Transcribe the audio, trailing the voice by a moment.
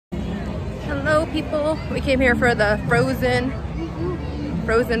people. We came here for the Frozen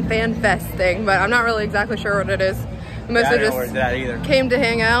Fan Fest thing, but I'm not really exactly sure what it is. We mostly just came to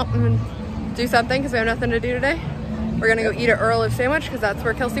hang out and do something because we have nothing to do today. We're gonna go eat an Earl sandwich because that's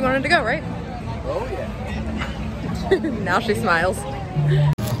where Kelsey wanted to go, right? Oh yeah. Now she smiles.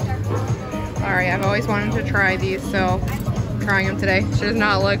 All right, I've always wanted to try these, so I'm trying them today. She does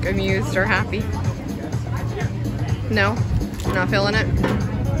not look amused or happy. No, not feeling it.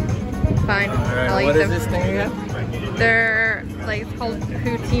 Fine, I'll eat them. What is this thing again? They're like, it's called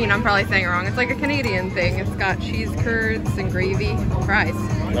poutine. I'm probably saying it wrong. It's like a Canadian thing. It's got cheese curds and gravy, fries.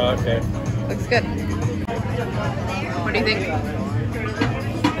 Oh, okay. Looks good. What do you think?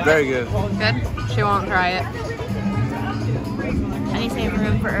 Very good. Good? She won't try it. I need to save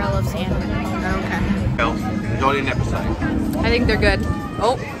room for Earl of Sandwich. Okay. Well, don't eat that side. I think they're good.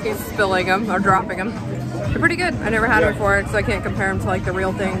 Oh, he's spilling them or dropping them. They're pretty good. I never had them before, so I can't compare them to like the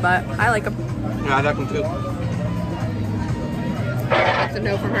real thing, but I like them. Yeah, I like them too. That's a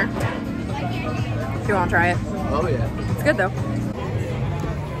no from her. She won't try it. Oh yeah. It's good though.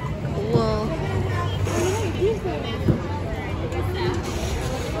 Cool.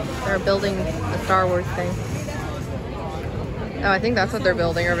 They're building the Star Wars thing. Oh, I think that's what they're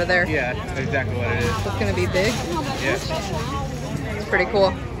building over there. Yeah, that's exactly what it is. It's gonna be big. Yeah. It's pretty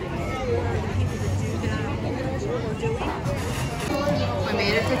cool. We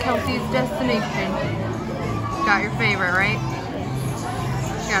made it to Kelsey's destination. Got your favorite, right?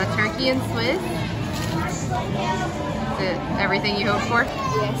 Got a turkey and Swiss. Is it everything you hoped for?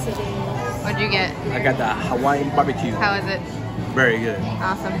 Yes, it is. What'd you get? I got the Hawaiian barbecue. How is it? Very good.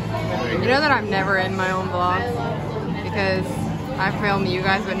 Awesome. Very You good. know that I'm never in my own vlogs because I film you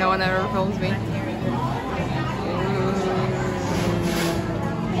guys, but no one ever films me.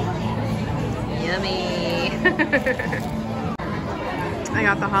 Yummy. I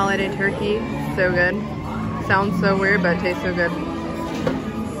got the holiday turkey. So good. Sounds so weird, but it tastes so good.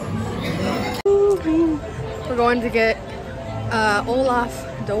 We're going to get Olaf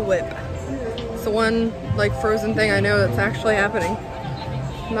Dole Whip. It's the one like frozen thing I know that's actually happening.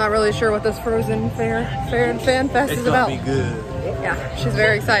 I'm not really sure what this Frozen Fair and Fan Fest is about. It's gonna be good. Yeah, she's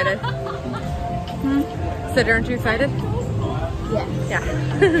very excited. Sid, aren't you excited? Yeah. Yeah.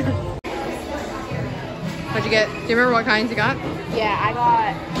 What'd you get? Do you remember what kinds you got? Yeah, I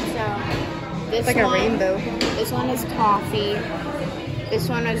got, so, this It's like one, a rainbow. This one is toffee. This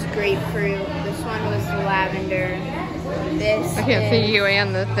one was grapefruit. This one was lavender. This I can't is, see you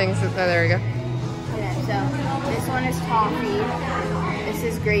and the things. Oh, there we go. Okay, so, this one is toffee. This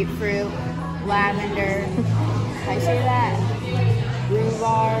is grapefruit, lavender. Can I say that?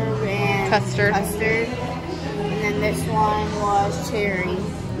 Rhubarb and Custard. And then this one was cherry.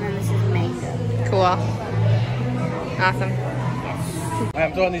 And then this is mango. Cool. Awesome.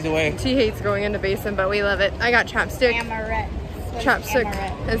 I'm throwing these away. She hates going into Basin, but we love it. I got chapstick. Amaretto. Chapstick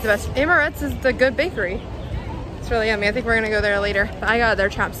is the best. Amaretto's is the good bakery. It's really yummy. I think we're gonna go there later. But I got their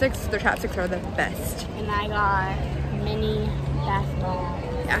chapsticks. Their chapsticks are the best. And I got mini bath bomb.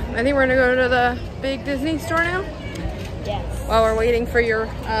 Yeah, I think we're gonna go to the big Disney store now. Yes. While we're waiting for your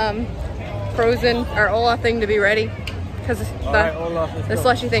Frozen or Olaf thing to be ready, because the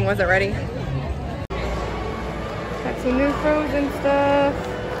slushy thing wasn't ready. Got some new Frozen stuff.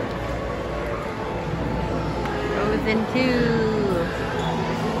 Frozen 2.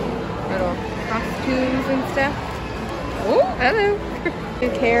 Little costumes and stuff. Oh, hello.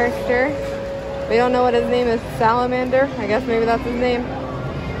 New character. We don't know what his name is. Salamander. I guess maybe that's his name.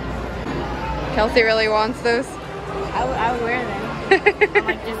 Kelsey really wants those. I would wear them. On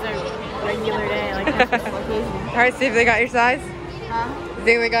like just a regular day, like Christmas occasion. All right, see if they got your size. Huh? You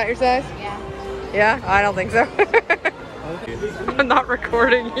think they got your size? Yeah. Yeah? I don't think so. I'm not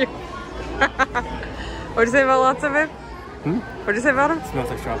recording you. What'd you say about lots of it? What'd you say about him? It smells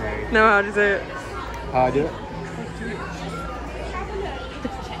like strawberry. No, how'd you say it? How I do it?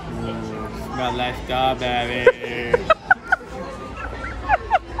 Smells like strawberry.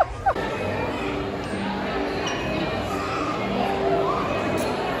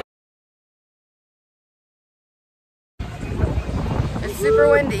 It's super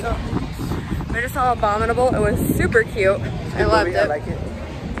windy. I just saw Abominable. It was super cute. I loved it. I like it.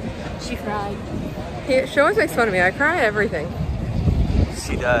 She cried. She always makes fun of me. I cry at everything.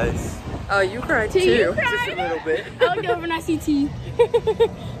 She does. Oh, you cried T, too. you cried? Just a little bit. I look over and I see T.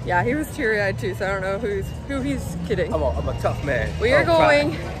 Yeah, he was teary-eyed too, so I don't know who he's kidding. I'm a tough man. We are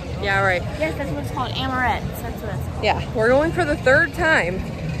going. Yeah, right. Yes, that's what it's called. Amaretto. That's what it's called. Yeah, we're going for the third time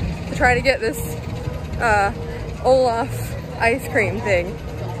to try to get this Olaf ice cream thing.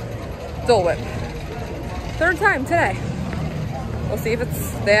 Dole Whip. Third time today. We'll see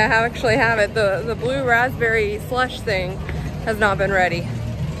if they actually have it. The blue raspberry slush thing has not been ready.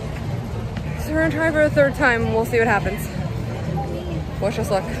 So we're gonna try for a third time and we'll see what happens. Wish us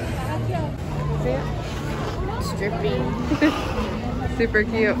luck. See it? Stripping. Super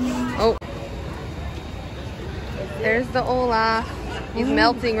cute. Oh. There's the Olaf. He's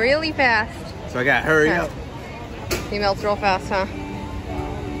melting really fast. So I gotta hurry up. He melts real fast, huh?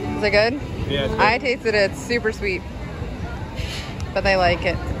 Is it good? Yeah, it's good. I tasted it. It's super sweet. But they like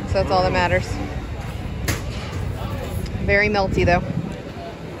it, so that's all that matters. Very melty though.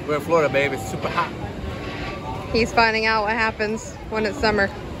 We're in Florida, baby. It's super hot. He's finding out what happens when it's summer.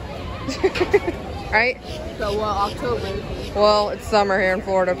 Right? So, October. Well, it's summer here in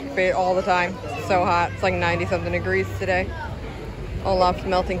Florida all the time. It's so hot. It's like 90-something degrees today. Olaf's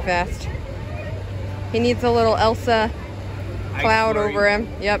melting fast. He needs a little Elsa cloud over him.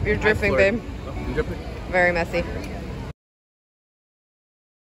 Yep, you're dripping, babe. I'm dripping. Very messy.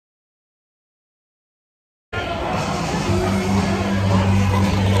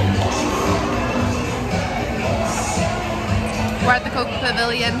 We're at the Coke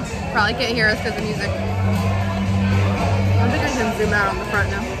Pavilion. Probably can't hear us because of music. I think I can zoom out on the front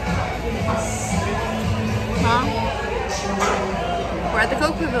now. Huh? We're at the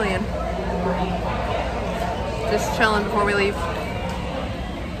Coke Pavilion. Just chilling before we leave. I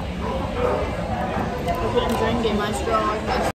couldn't drink it. My straw.